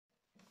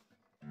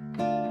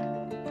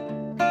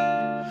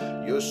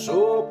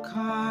so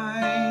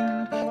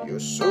kind, you're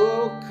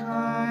so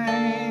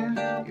kind,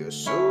 you're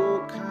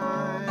so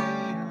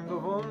kind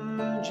of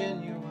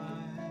ungenuine.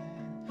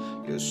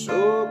 You're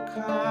so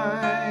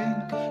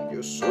kind,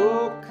 you're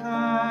so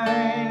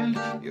kind,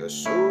 you're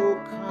so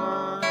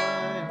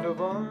kind of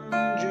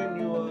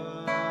ungenuine.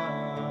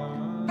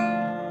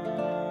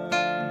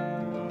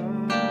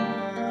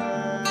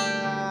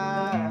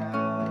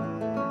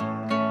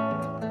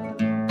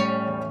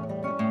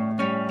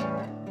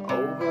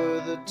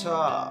 Over the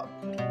top,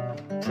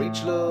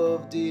 preach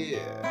love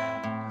dear,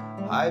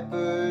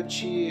 hyper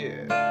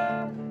cheer,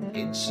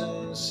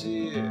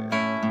 insincere,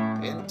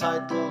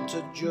 entitled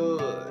to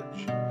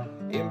judge,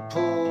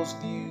 impulse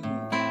view.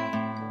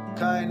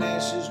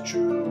 Kindness is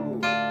true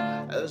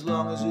as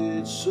long as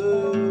it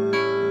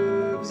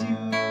serves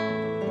you.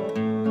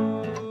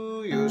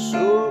 You're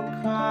so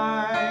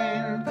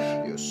kind,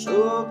 you're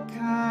so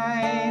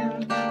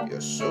kind,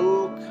 you're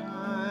so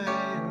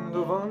kind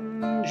of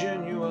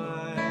ungenuine.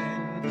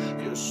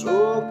 You're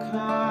so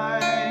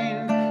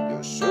kind,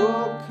 you're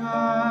so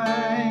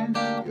kind,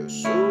 you're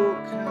so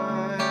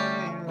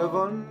kind of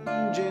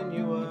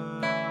ungenuine.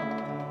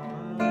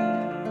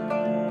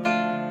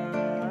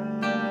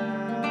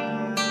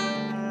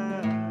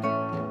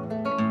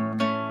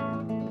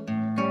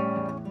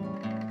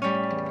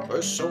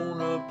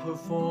 Persona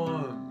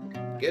perform,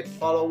 get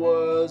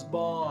followers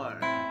born,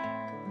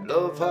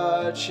 love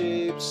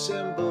heart-shaped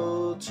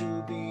symbol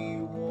to be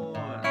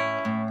worn,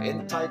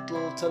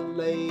 entitled to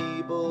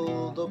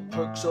label the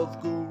perks of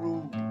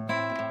guru.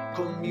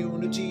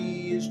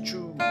 Community is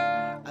true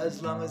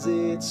as long as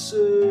it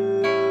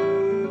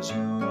serves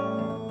you.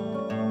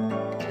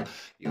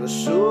 You're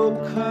so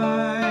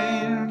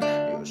kind,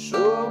 you're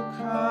so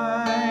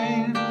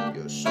kind,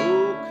 you're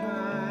so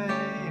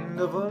kind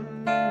of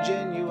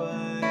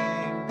ungenuine.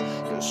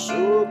 You're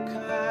so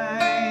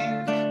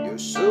kind, you're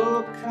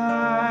so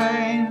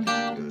kind,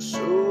 you're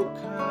so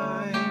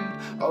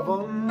kind of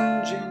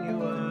ungenuine.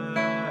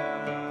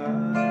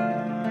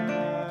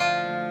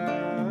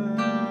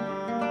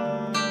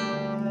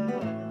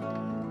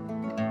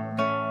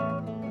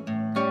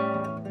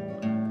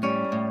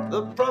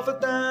 The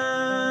prophet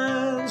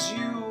dance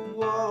you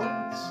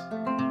waltz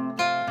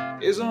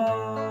is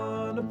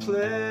on a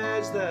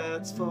pledge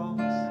that's false.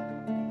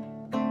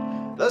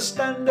 The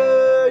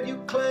standard you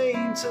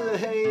claim to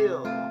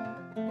hail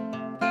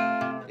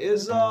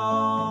is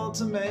all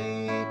to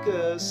make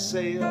a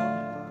sale,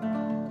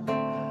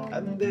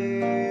 and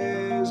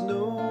there's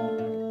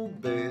no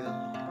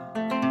bail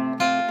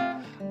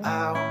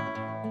out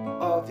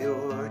of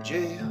your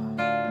jail.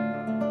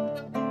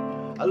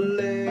 A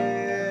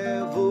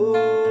level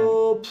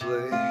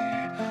play,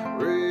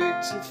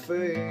 rigged to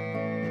fail.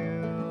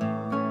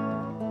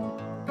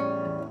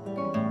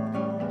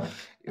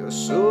 You're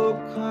so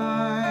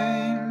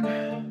kind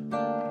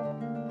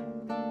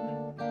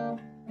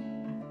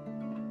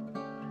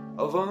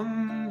of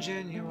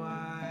ungenuine.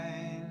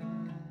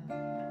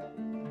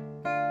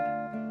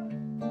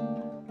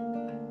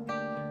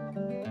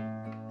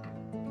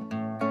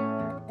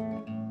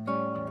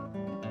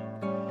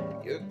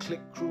 Your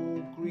click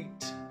crew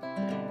greet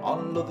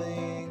on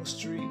Loving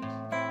Street,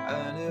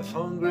 and if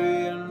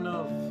hungry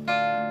enough,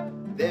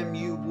 them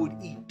you would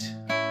eat.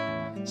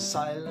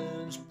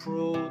 Silence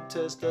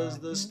protest as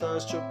the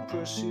starstruck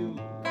pursue.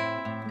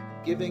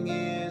 Giving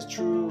is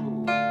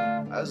true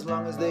as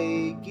long as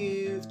they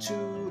give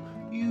to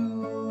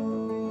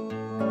you.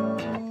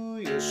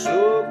 You're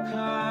so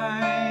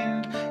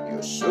kind,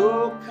 you're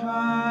so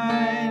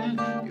kind,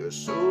 you're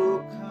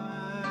so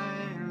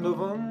kind of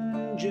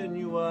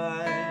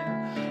ungenuine.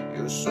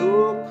 You're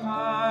so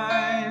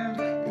kind,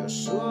 you're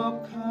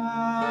so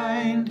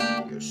kind,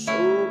 you're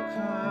so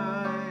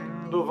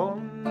kind of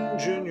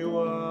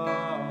ungenuine.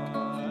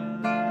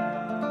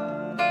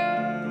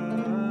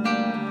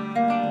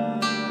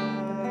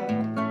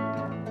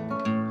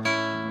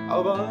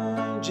 Of